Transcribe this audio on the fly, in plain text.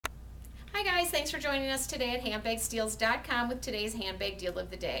guys, thanks for joining us today at handbagsteals.com with today's handbag deal of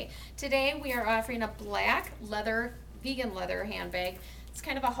the day. Today we are offering a black leather, vegan leather handbag. It's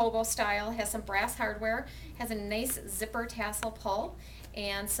kind of a hobo style, has some brass hardware, has a nice zipper tassel pull,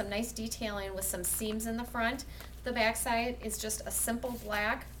 and some nice detailing with some seams in the front. The back side is just a simple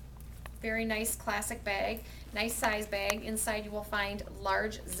black, very nice classic bag, nice size bag. Inside you will find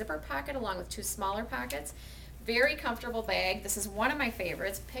large zipper pocket along with two smaller pockets. Very comfortable bag. This is one of my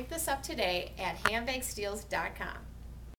favorites. Pick this up today at handbagsteals.com.